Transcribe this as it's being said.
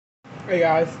Hey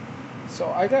guys,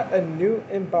 so I got a new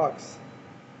inbox,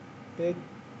 Big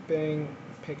Bang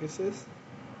Pegasus.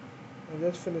 I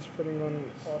just finished putting on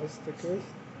all the stickers.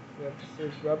 We have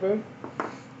this rubber,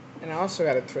 and I also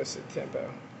got a twisted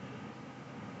tempo.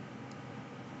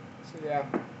 So yeah,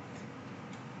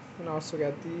 and I also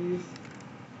got these,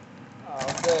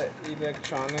 the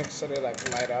electronics so they like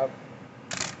light up.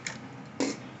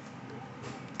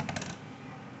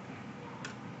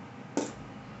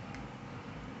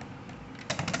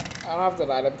 I don't have the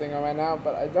light up thing on right now,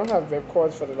 but I don't have rip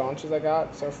cords for the launchers I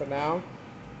got. So for now,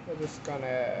 we're just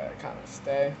gonna kind of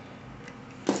stay.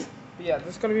 But yeah,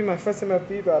 this is gonna be my first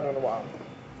MFB battle in a while.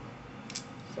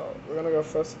 So we're gonna go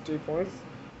first to 3 points.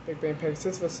 Big Bang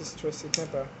Pegasus versus Twisted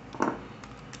Tempo.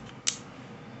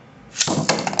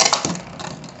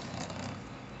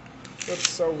 It's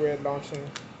so weird launching.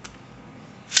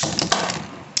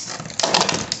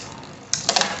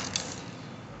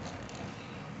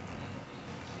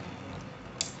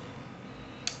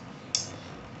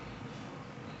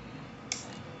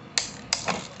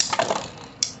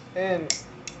 And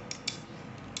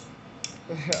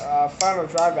final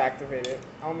drive activated.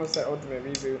 I almost said ultimate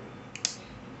reboot.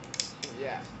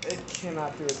 Yeah, it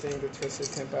cannot do a thing to Twisted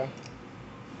Tempo.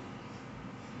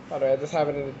 By the way, I just have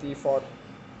it in the default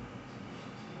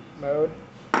mode.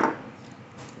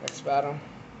 Next battle.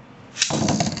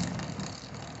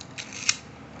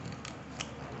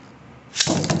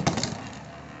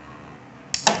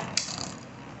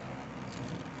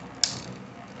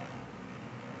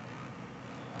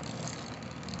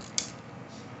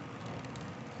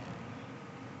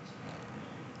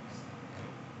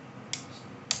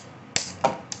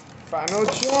 Final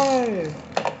drive!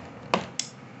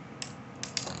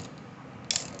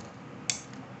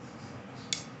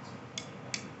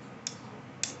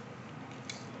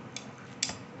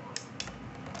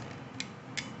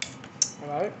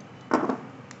 Alright.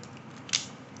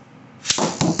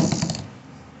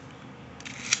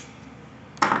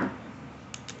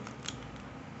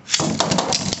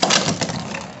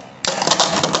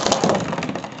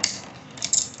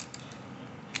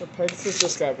 So Pegasus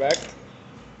just got wrecked.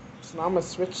 So now I'm gonna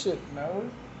switch it mode.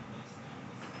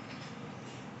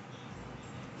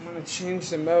 I'm gonna change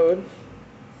the mode.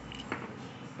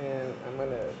 And I'm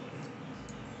gonna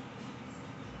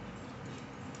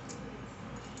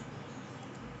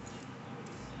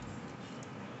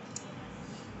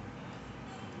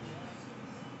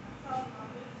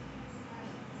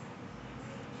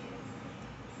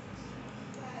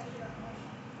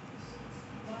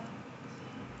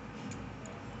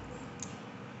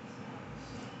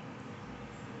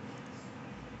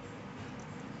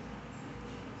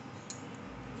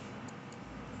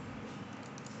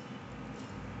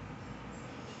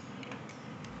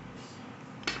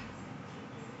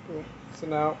cool. So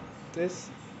now this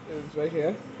is right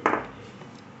here.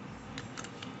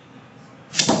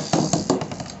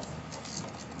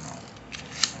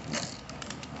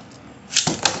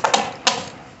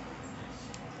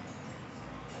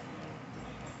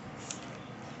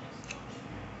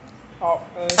 Oh,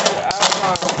 and it's the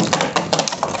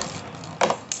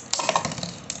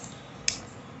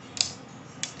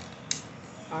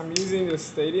I'm using the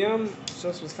stadium.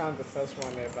 Just was kind of the first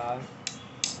one nearby.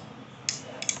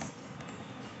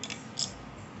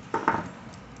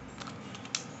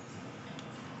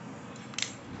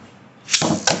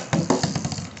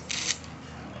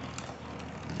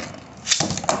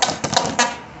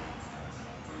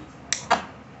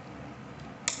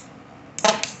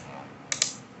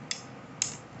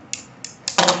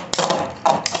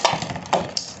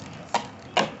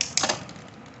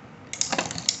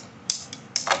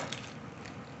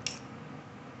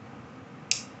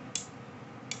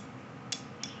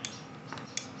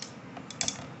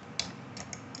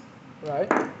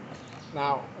 Right?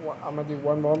 Now, I'm gonna do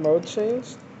one more mode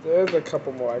change. There's a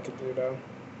couple more I could do though.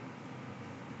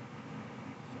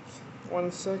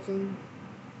 1 second.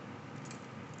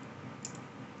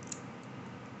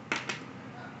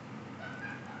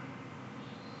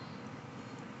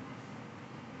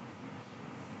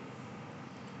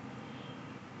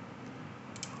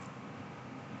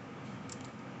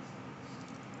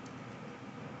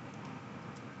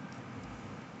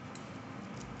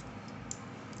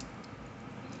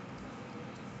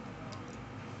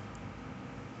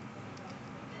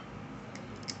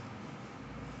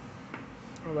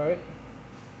 Alright.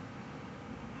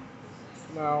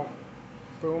 Now,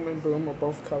 boom and boom are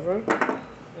both covered.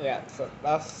 Yeah, so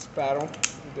that's battle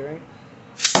I'm doing.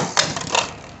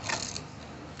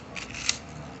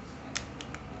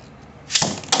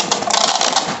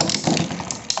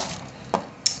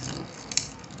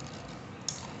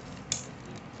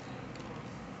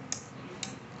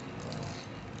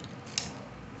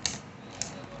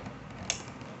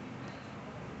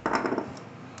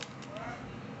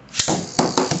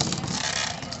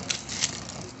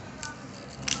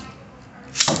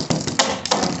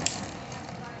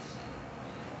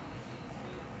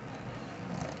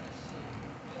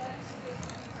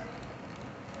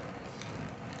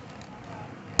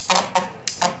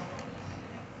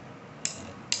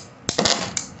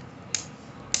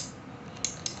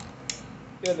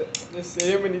 Yeah, the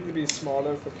stadium would need to be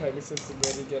smaller for Pegasus to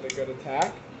really get a good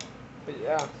attack. But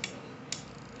yeah.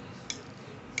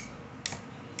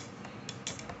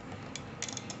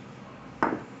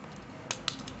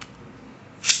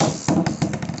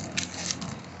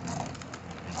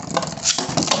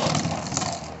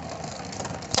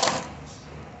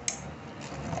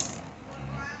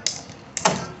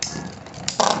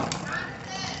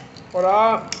 What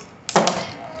up?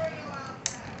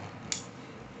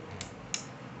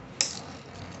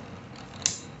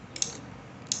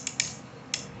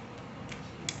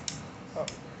 Oh,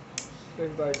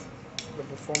 things like the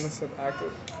performance of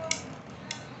active.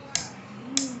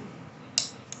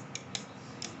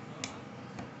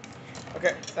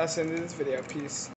 Okay, that's the end of this video. Peace.